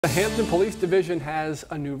The Hampton Police Division has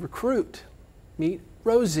a new recruit. Meet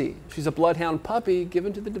Rosie. She's a bloodhound puppy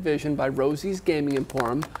given to the division by Rosie's Gaming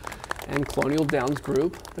Emporium and Colonial Downs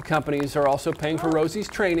Group. The companies are also paying for Rosie's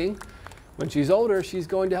training. When she's older, she's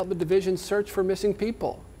going to help the division search for missing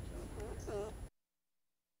people.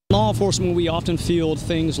 Law enforcement, we often field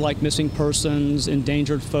things like missing persons,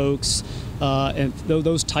 endangered folks, and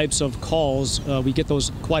those types of calls. We get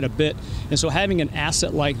those quite a bit. And so having an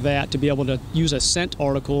asset like that to be able to use a scent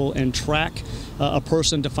article and track a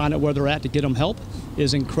person to find out where they're at to get them help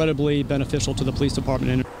is incredibly beneficial to the police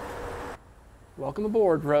department. Welcome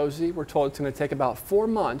aboard, Rosie. We're told it's going to take about 4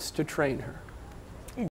 months to train her.